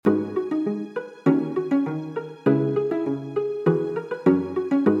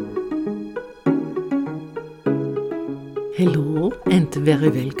Hello and very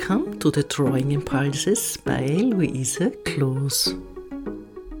welcome to the Drawing Impulses by Louise Close.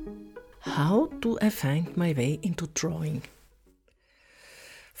 How do I find my way into drawing?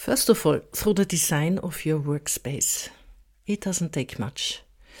 First of all, through the design of your workspace. It doesn't take much.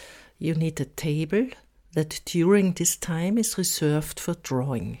 You need a table that during this time is reserved for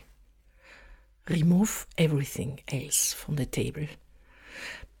drawing. Remove everything else from the table.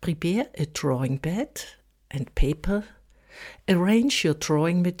 Prepare a drawing pad and paper. Arrange your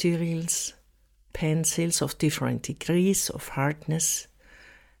drawing materials, pencils of different degrees of hardness,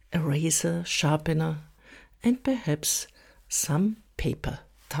 eraser, sharpener, and perhaps some paper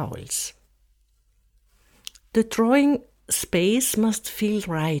towels. The drawing space must feel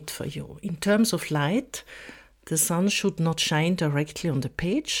right for you. In terms of light, the sun should not shine directly on the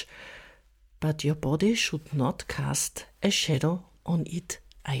page, but your body should not cast a shadow on it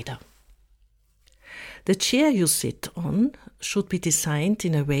either. The chair you sit on should be designed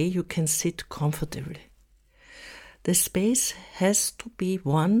in a way you can sit comfortably. The space has to be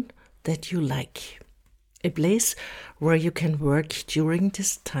one that you like, a place where you can work during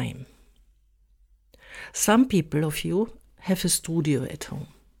this time. Some people of you have a studio at home.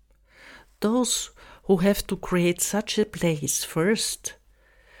 Those who have to create such a place first,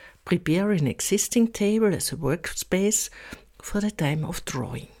 prepare an existing table as a workspace for the time of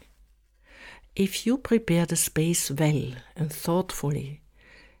drawing. If you prepare the space well and thoughtfully,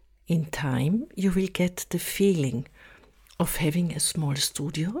 in time you will get the feeling of having a small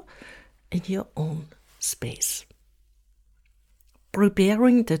studio in your own space.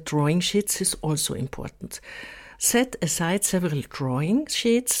 Preparing the drawing sheets is also important. Set aside several drawing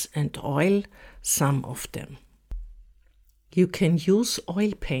sheets and oil some of them. You can use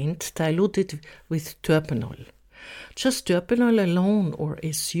oil paint diluted with terpenol. Just terpenol alone or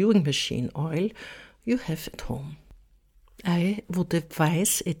a sewing machine oil you have at home. I would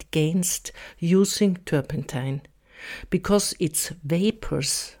advise against using turpentine because its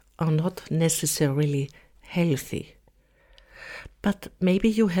vapors are not necessarily healthy. But maybe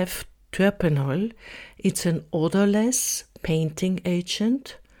you have terpenol, it's an odorless painting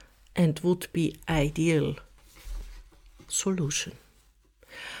agent and would be ideal solution.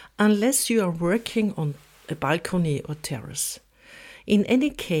 Unless you are working on a balcony or terrace. In any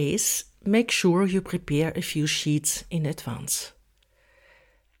case, make sure you prepare a few sheets in advance.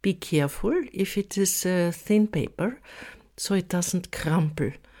 Be careful if it is thin paper, so it doesn't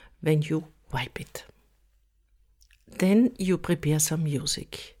crumple when you wipe it. Then you prepare some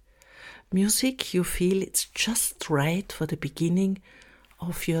music. Music you feel it's just right for the beginning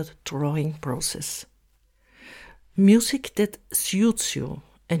of your drawing process. Music that suits you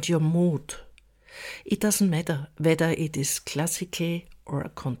and your mood. It doesn't matter whether it is classical or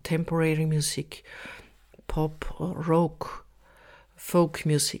contemporary music, pop or rock, folk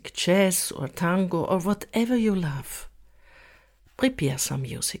music, jazz or tango or whatever you love. Prepare some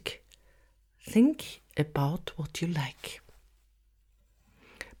music. Think about what you like.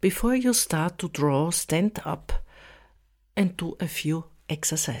 Before you start to draw, stand up and do a few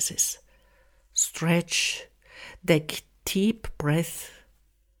exercises. Stretch, take deep breath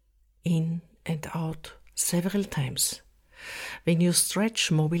in and out several times. When you stretch,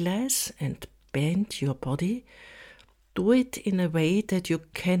 mobilize and bend your body, do it in a way that you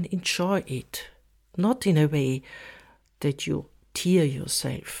can enjoy it, not in a way that you tear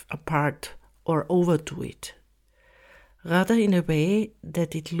yourself apart or overdo it. Rather in a way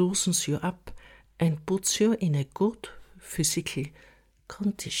that it loosens you up and puts you in a good physical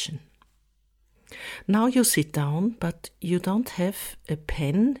condition. Now you sit down, but you don't have a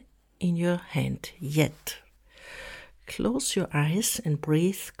pen in your hand yet. Close your eyes and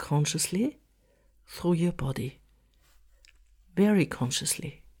breathe consciously through your body. Very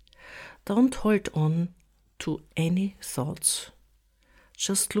consciously. Don't hold on to any thoughts.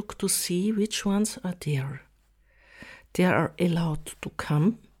 Just look to see which ones are there. They are allowed to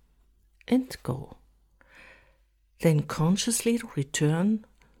come and go. Then consciously return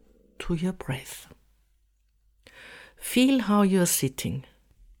to your breath. Feel how you are sitting.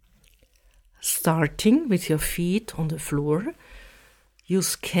 Starting with your feet on the floor, you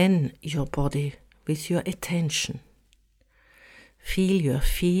scan your body with your attention. Feel your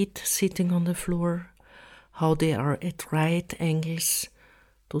feet sitting on the floor, how they are at right angles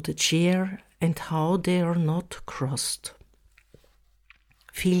to the chair and how they are not crossed.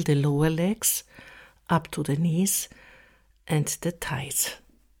 Feel the lower legs up to the knees and the thighs.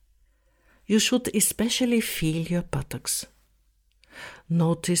 You should especially feel your buttocks.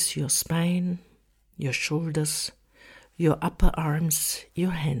 Notice your spine, your shoulders, your upper arms,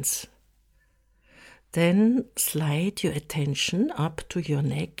 your hands. Then slide your attention up to your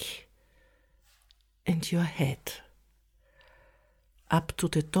neck and your head, up to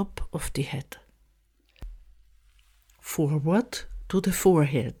the top of the head, forward to the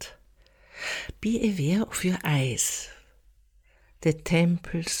forehead. Be aware of your eyes, the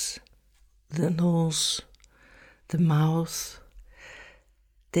temples, the nose, the mouth,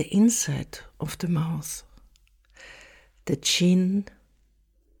 the inside of the mouth, the chin,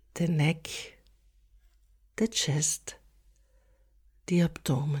 the neck, the chest, the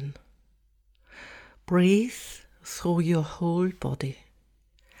abdomen. Breathe through your whole body,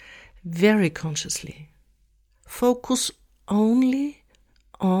 very consciously. Focus only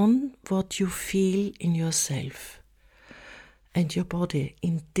on what you feel in yourself and your body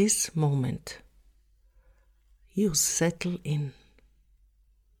in this moment. You settle in.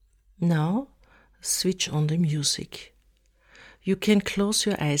 Now switch on the music. You can close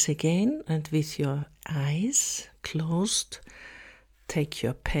your eyes again, and with your eyes closed, take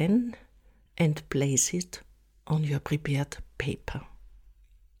your pen and place it on your prepared paper.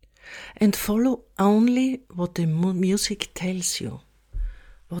 And follow only what the music tells you,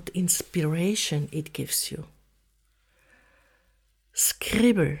 what inspiration it gives you.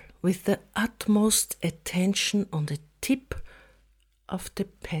 Scribble with the utmost attention on the tip of the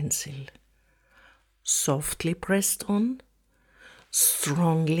pencil, softly pressed on,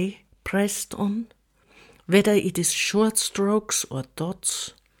 strongly pressed on, whether it is short strokes or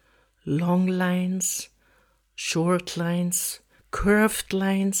dots, long lines, short lines, curved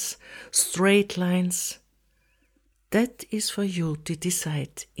lines, straight lines. That is for you to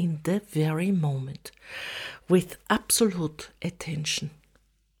decide in the very moment, with absolute attention.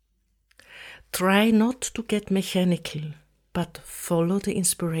 Try not to get mechanical, but follow the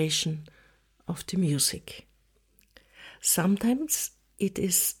inspiration of the music. Sometimes it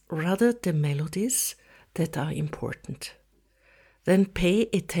is rather the melodies that are important. Then pay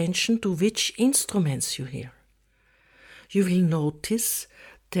attention to which instruments you hear. You will notice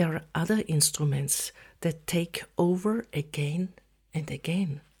there are other instruments that take over again and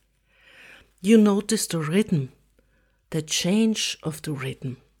again. You notice the rhythm, the change of the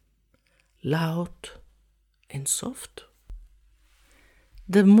rhythm, loud and soft.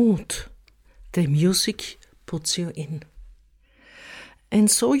 The mood the music puts you in. And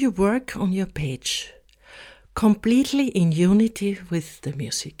so you work on your page, completely in unity with the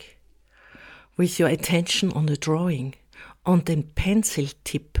music, with your attention on the drawing, on the pencil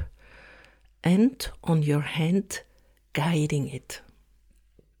tip, and on your hand guiding it.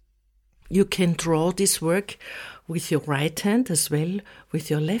 You can draw this work with your right hand as well with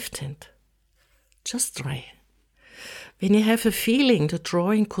your left hand. Just try. When you have a feeling the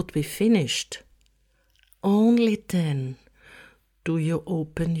drawing could be finished, only then do you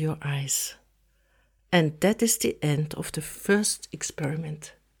open your eyes. And that is the end of the first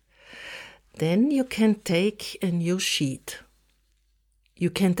experiment. Then you can take a new sheet. You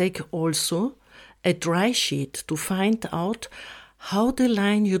can take also a dry sheet to find out how the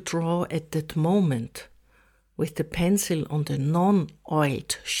line you draw at that moment with the pencil on the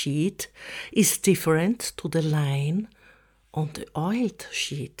non-oiled sheet is different to the line on the oiled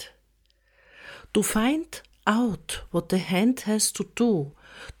sheet. To find out what the hand has to do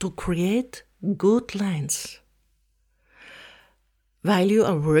to create good lines. While you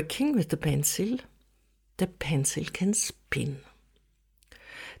are working with the pencil can spin.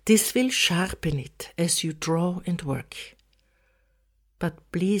 This will sharpen it as you draw and work.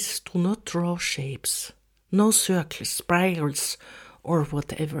 But please do not draw shapes, no circles, spirals, or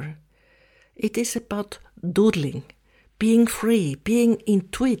whatever. It is about doodling, being free, being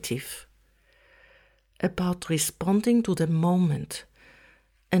intuitive, about responding to the moment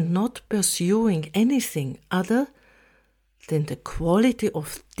and not pursuing anything other than the quality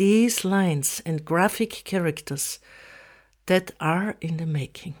of these lines and graphic characters that are in the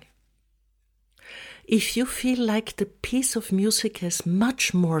making. If you feel like the piece of music has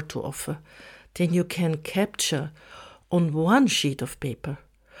much more to offer than you can capture on one sheet of paper,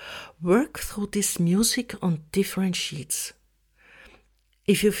 work through this music on different sheets.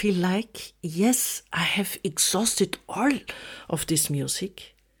 If you feel like, yes, I have exhausted all of this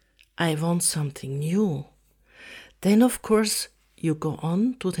music, I want something new, then of course you go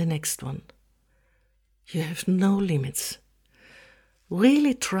on to the next one. You have no limits.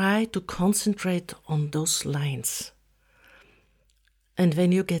 Really try to concentrate on those lines. And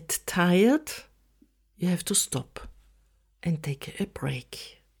when you get tired, you have to stop and take a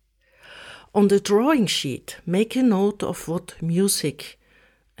break. On the drawing sheet, make a note of what music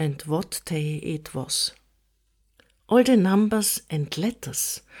and what day it was. All the numbers and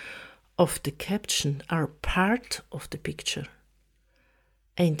letters of the caption are part of the picture,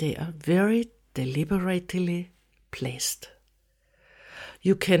 and they are very deliberately placed.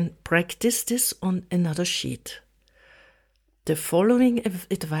 You can practice this on another sheet. The following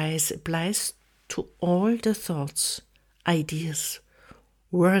advice applies to all the thoughts, ideas,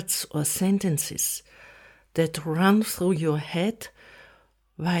 words or sentences that run through your head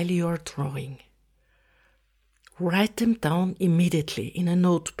while you are drawing. Write them down immediately in a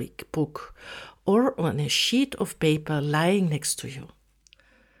notebook or on a sheet of paper lying next to you.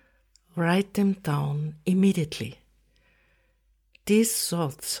 Write them down immediately. These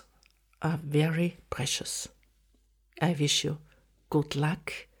thoughts are very precious. I wish you good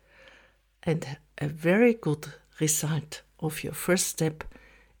luck and a very good result of your first step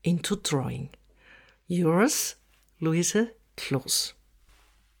into drawing. Yours, Louise Kloos.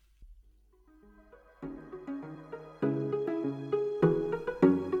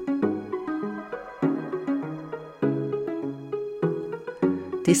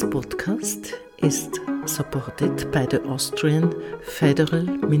 This podcast is supported by the Austrian Federal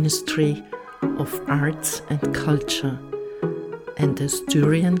Ministry of Arts and Culture and the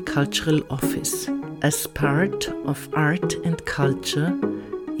Styrian Cultural Office as part of Art and Culture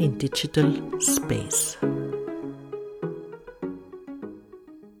in Digital Space.